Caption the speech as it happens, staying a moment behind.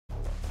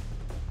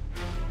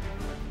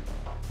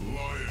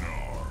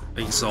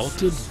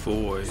Exalted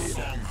Void.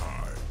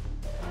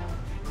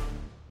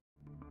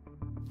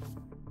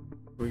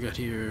 What we got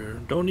here?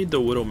 Don't need the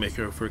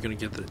Widowmaker if we're gonna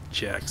get the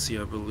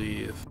Jaxi, I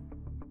believe.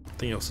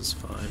 Everything else is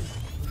fine.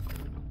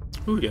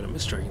 Ooh, we got a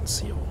Mistdragon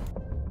Seal.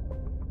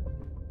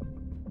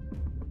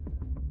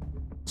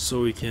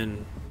 So we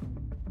can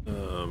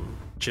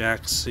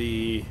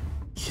Jaxi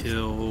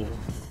kill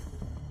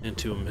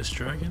into a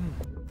Mistdragon?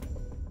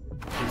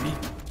 Maybe?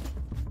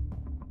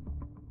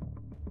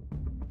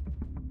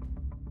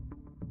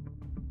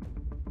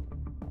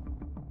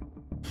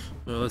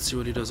 Let's see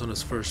what he does on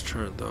his first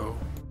turn though.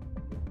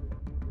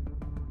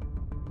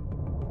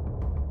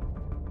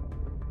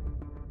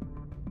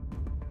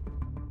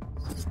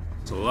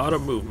 There's a lot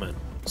of movement,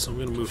 so I'm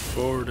gonna move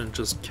forward and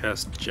just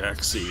cast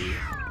Jaxi.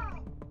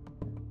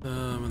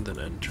 And then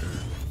end turn.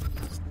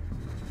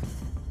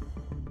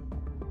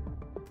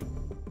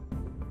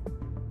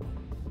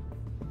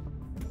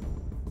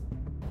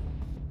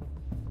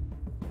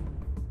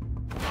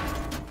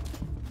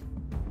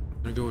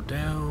 Gonna go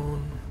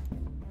down.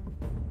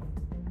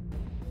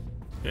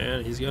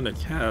 And he's gonna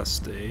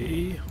cast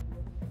a...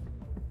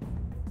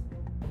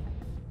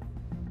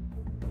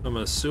 I'm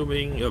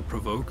assuming a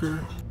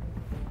Provoker?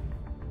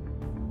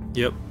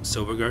 Yep,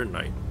 Silverguard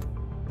Knight.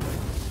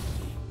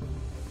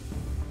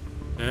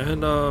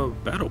 And a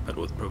Battle Pet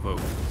with Provoke.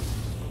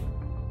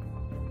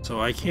 So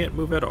I can't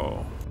move at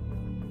all.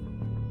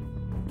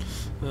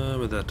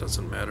 But that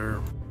doesn't matter.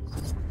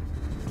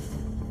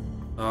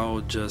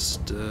 I'll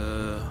just,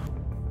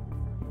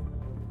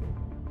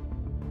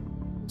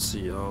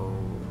 see, I'll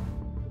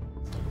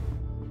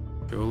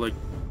go like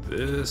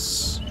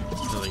this,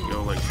 and then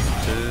go like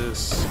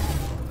this.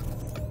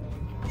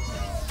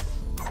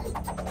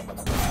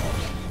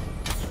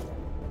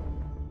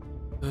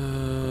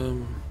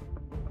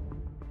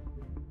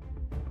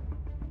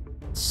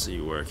 Let's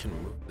see where I can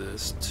move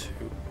this to.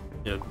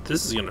 Yeah,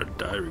 this is gonna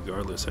die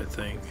regardless, I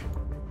think.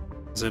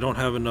 Because I don't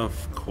have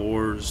enough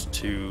cores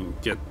to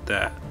get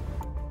that.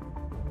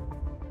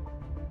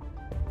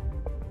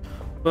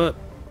 But,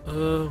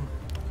 it'll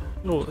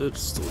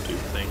still do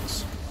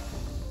things.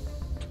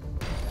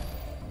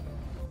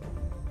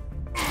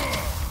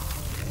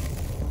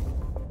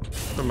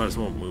 I might as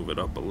well move it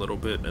up a little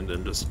bit and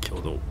then just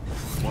kill the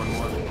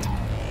 1/1.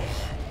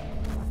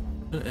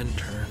 End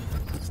turn.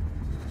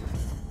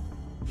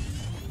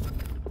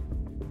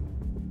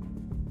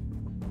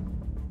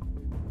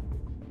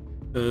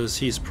 Because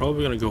he's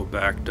probably gonna go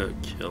back to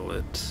kill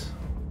it.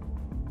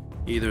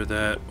 Either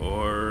that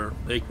or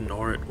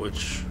ignore it,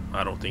 which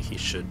I don't think he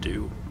should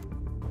do.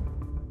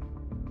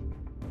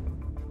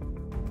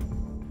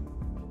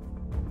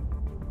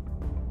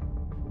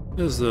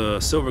 Because the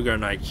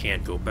Silverguard Knight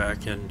can't go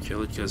back and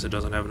kill it because it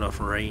doesn't have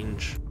enough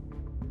range.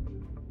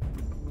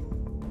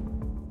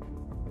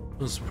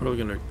 It's probably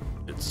gonna...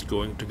 it's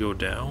going to go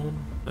down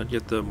and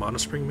get the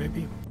Monospring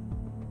maybe?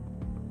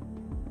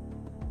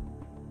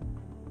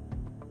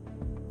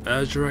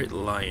 Azurite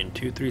Lion,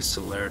 2/3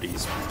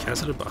 celerities,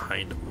 casted it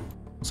behind him.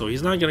 So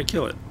he's not gonna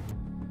kill it.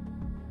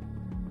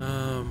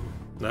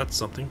 That's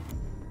something.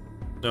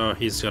 No,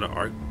 he's gonna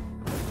arc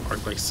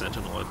like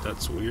Sentinel it,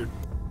 that's weird.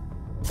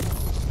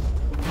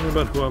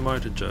 But who am I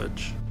to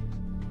judge?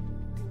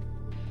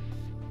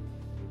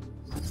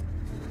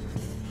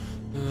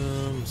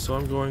 So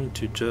I'm going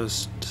to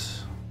just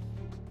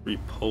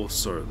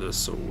repulsor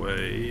this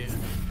away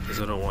because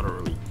I don't want to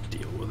really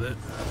deal with it.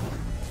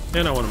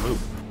 And I want to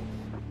move.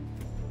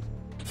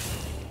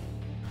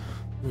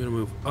 I'm gonna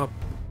move up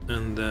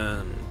and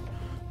then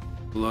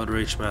Blood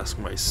Rage Mask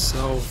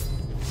myself.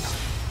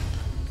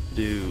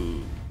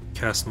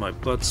 Cast my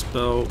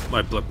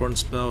Bloodborne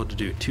spell to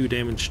do 2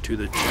 damage to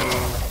the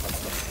general.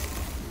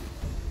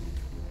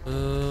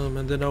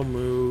 And then I'll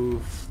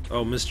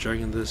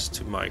Mistdragon this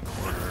to my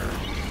corner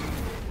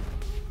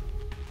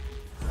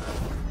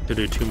to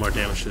do 2 more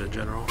damage to the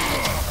general.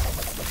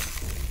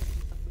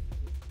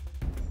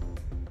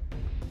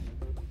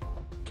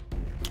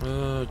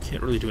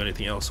 Can't really do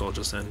anything else, so I'll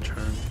just end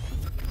turn.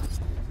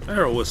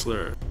 Arrow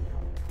Whistler.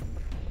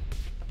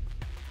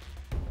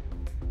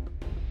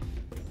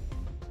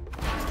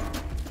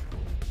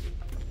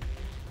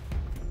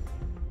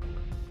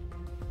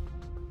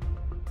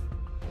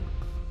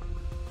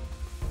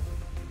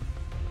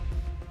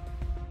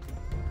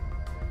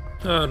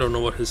 I don't know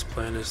what his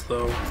plan is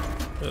though.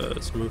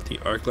 Let's move the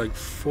arc leg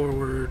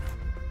forward.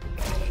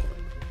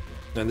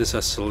 And this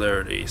has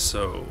celerity,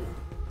 so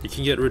you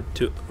can get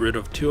rid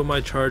of 2 of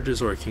my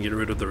charges, or I can get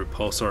rid of the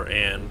repulsor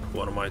and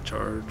 1 of my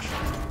charge.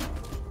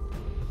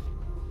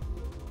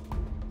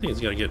 I think he's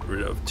gonna get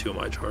rid of 2 of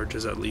my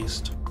charges at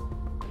least.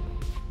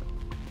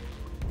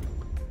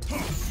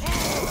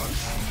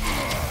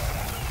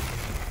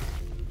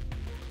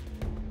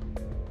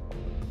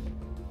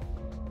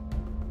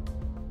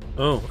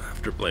 Oh,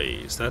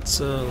 Afterblaze.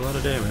 That's a lot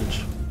of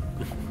damage.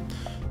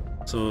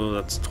 So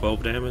that's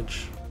 12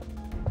 damage.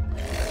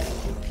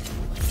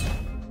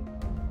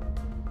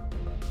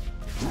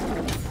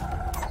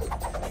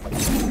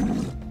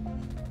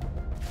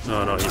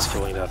 Oh no, he's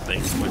killing that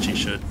thing, which he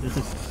should.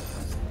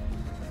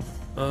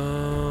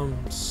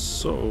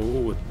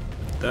 So if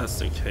that's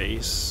the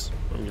case,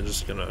 I'm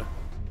just gonna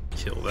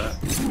kill that.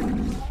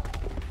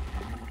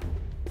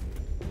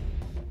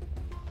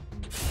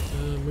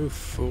 Move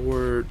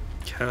forward,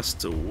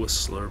 cast a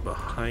Whistler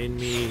behind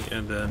me,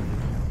 and then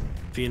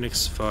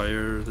Phoenix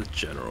Fire the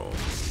General.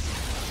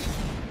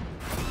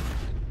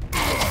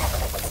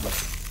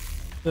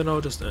 Then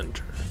I'll just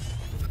enter.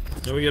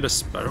 Now we get a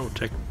Spiral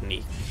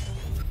Technique.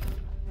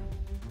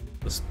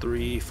 That's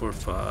 3, 4,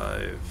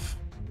 5,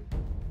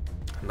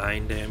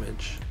 9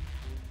 damage.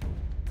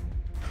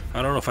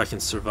 I don't know if I can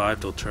survive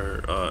till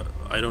turn.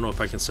 I don't know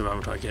if I can survive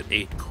until I get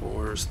 8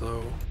 cores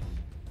though.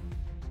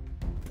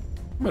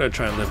 I'm gonna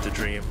try and live the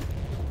dream.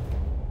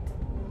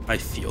 I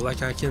feel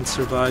like I can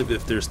survive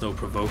if there's no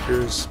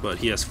provokers, but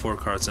he has 4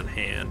 cards in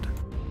hand.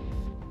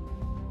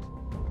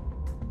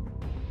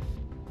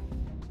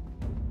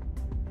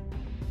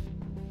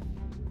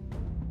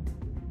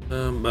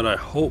 But I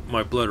hope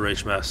my Blood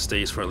Rage Mask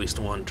stays for at least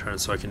 1 turn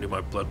so I can do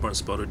my Bloodborne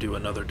spell to do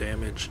another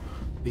damage.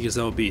 Because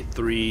that will be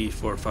 3,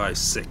 4, 5,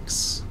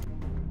 6.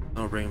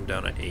 I'll bring him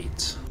down to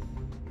 8.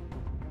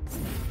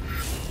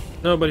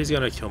 No, but he's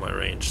gonna kill my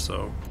range,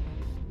 so...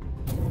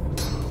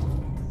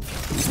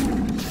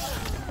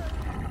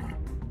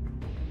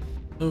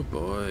 Oh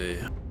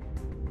boy.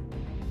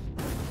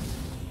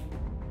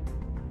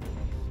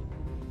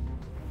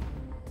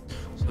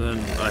 So then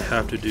I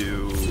have to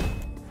do...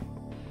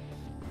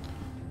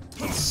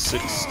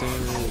 6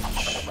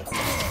 damage.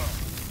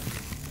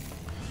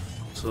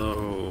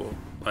 So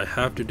I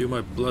have to do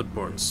my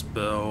Bloodborne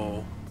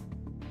spell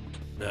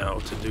now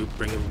to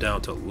bring him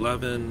down to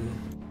 11.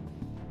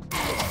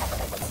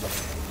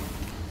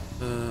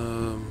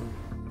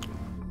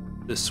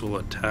 This will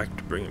attack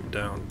to bring him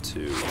down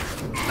to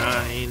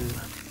 9.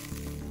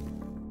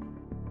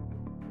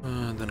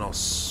 Then I'll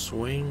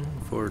swing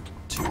for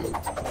 2.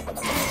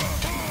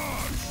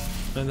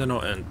 And then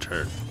I'll end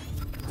turn.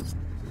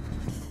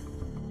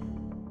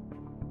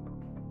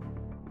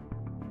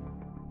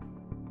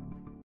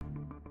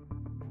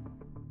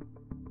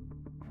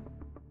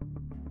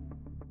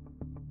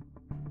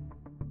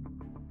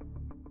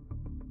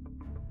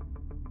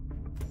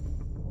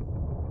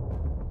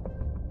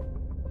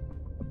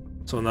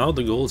 So now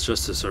the goal is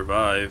just to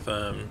survive.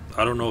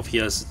 I don't know if he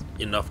has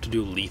enough to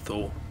do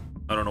lethal.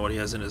 I don't know what he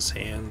has in his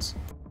hands.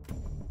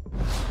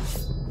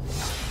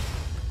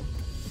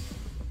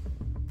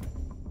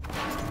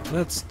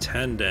 That's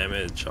 10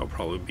 damage I'll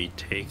probably be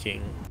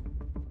taking.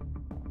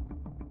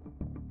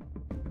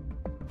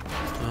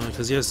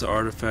 Because he has the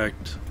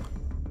artifact.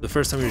 The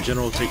first time your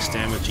general takes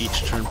damage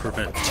each turn,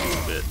 prevent 2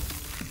 of it.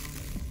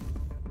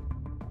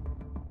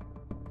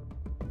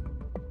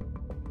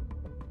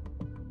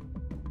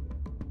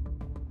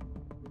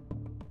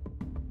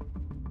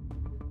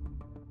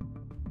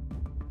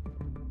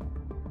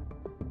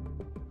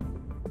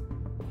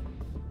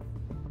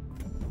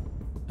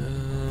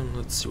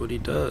 Let's see what he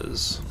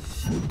does.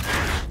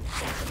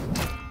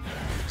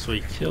 So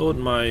he killed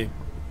my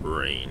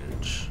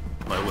range,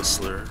 my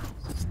Whistler.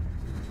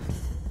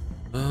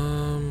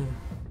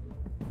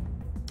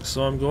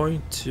 So I'm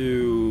going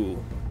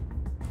to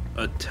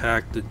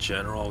attack the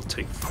general,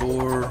 take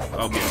 4,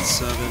 I'll be at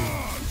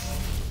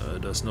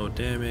 7. Does no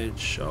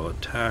damage. I'll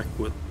attack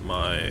with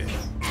my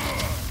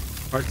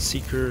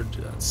Heartseeker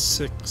at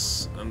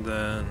 6, and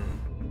then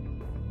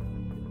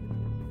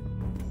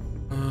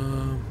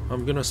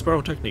I'm gonna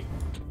Spiral Technique.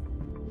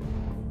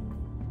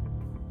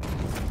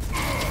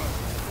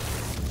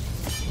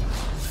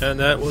 And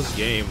that was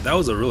game. That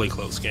was a really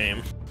close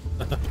game.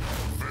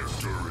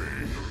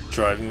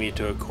 Driving me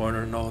to a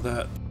corner and all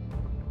that.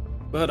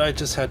 But I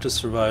just had to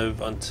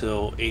survive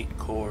until 8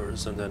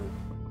 cores and then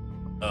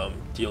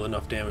deal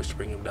enough damage to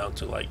bring him down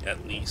to like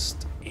at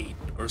least 8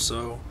 or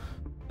so.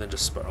 Then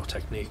just Spiral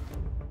Technique.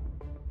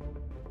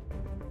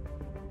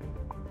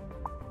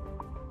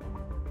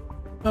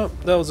 Oh,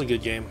 that was a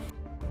good game.